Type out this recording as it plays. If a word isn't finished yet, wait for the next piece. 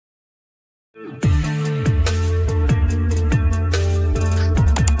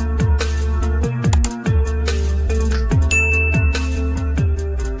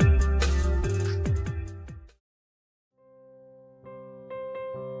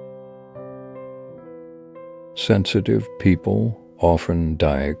Sensitive people often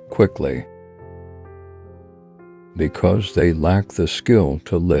die quickly because they lack the skill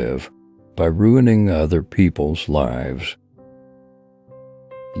to live by ruining other people's lives,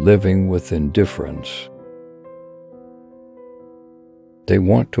 living with indifference. They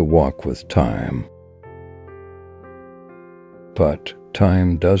want to walk with time, but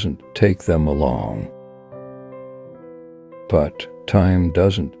time doesn't take them along. But time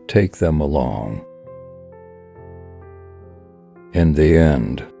doesn't take them along. In the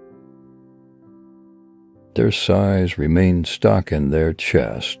end, their sighs remain stuck in their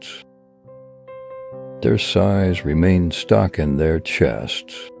chests. Their sighs remain stuck in their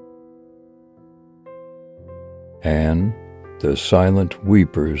chests. And the silent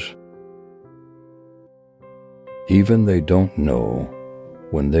weepers, even they don't know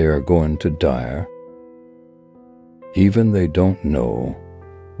when they are going to die. Even they don't know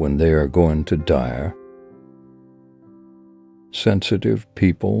when they are going to die. Sensitive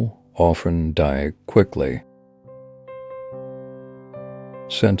people often die quickly.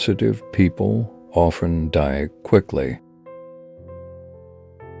 Sensitive people often die quickly.